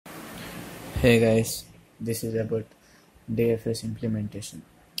Hey guys, this is about DFS implementation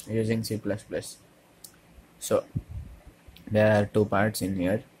using C++. So there are two parts in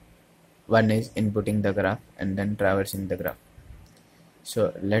here. One is inputting the graph and then traversing the graph.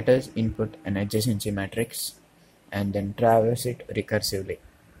 So let us input an adjacency matrix and then traverse it recursively.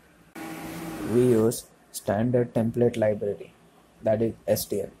 We use standard template library, that is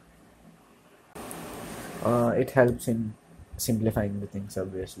STL. It helps in simplifying the things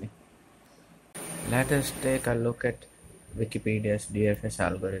obviously. Let us take a look at Wikipedia's DFS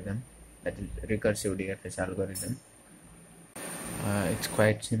algorithm, that is recursive DFS algorithm. It's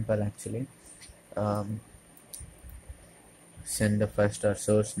quite simple actually. Um, Send the first or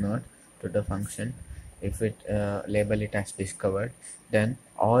source node to the function. If it label it as discovered, then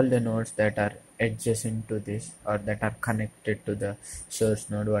all the nodes that are adjacent to this or that are connected to the source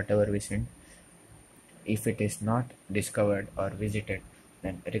node, whatever we send, if it is not discovered or visited,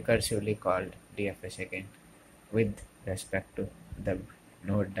 then recursively called DFS again with respect to the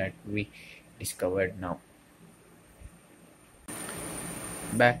node that we discovered now.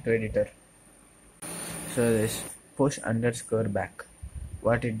 Back to editor. So this push underscore back,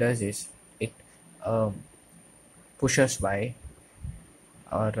 what it does is it pushes y,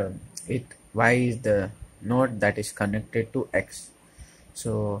 or y is the node that is connected to x.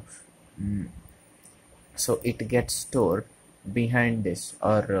 So so it gets stored behind this,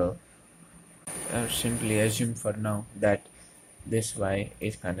 or simply assume for now that this y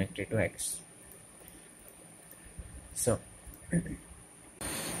is connected to x. So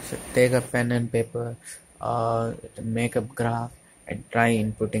take a pen and paper, make a graph and try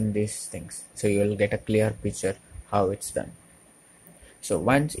inputting these things, so you will get a clear picture how it's done. So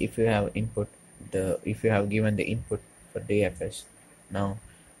once if you have given the input for DFS, now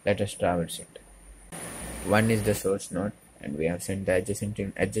let us traverse it. One is the source node, and we have sent the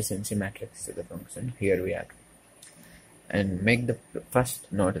adjacency matrix to the function. Here we are, and make the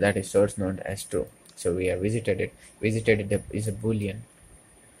first node, that is source node, as true. So we have visited it. Visited it is a boolean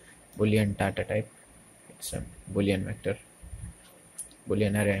data type. It's a boolean vector,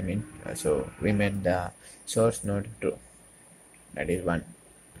 boolean array I mean. So we made the source node true, that is 1.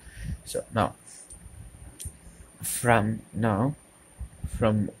 So now from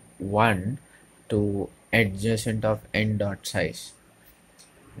 1 to adjacent of n dot size,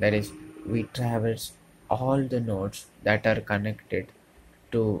 that is, we traverse all the nodes that are connected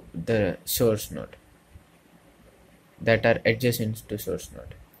to the source node, that are adjacent to source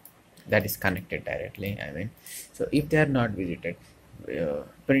node, that is connected directly I mean. So if they are not visited,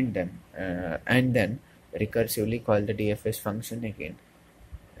 print them, and then recursively call the DFS function again,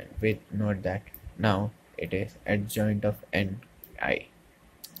 with note that now it is adjoint of ni.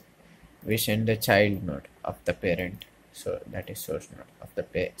 We send the child node of the parent, so that is source node of the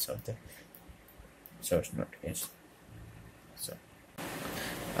source node. Yes. So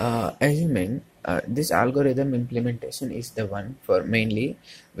assuming this algorithm implementation is the one for mainly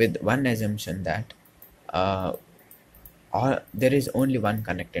with one assumption that there is only one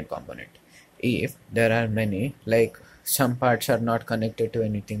connected component. If there are many, like some parts are not connected to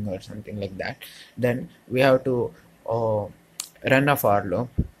anything or something like that, then we have to run a for loop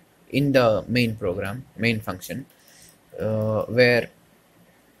in the main function, where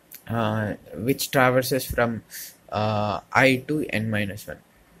which traverses from I to n minus 1.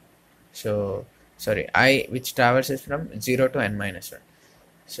 So sorry, which traverses from 0 to n minus 1.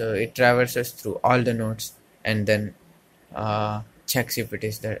 So it traverses through all the nodes and then checks if it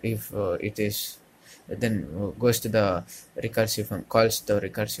is there. If it is, then goes to the calls the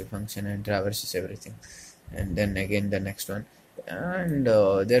recursive function and traverses everything, and then again the next one. And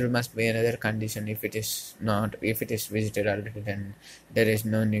there must be another condition. If it is visited already, then there is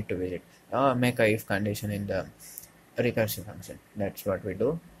no need to visit. Make a if condition in the recursive function. That's what we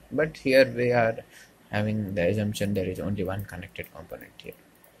do. But here we are having the assumption there is only one connected component here.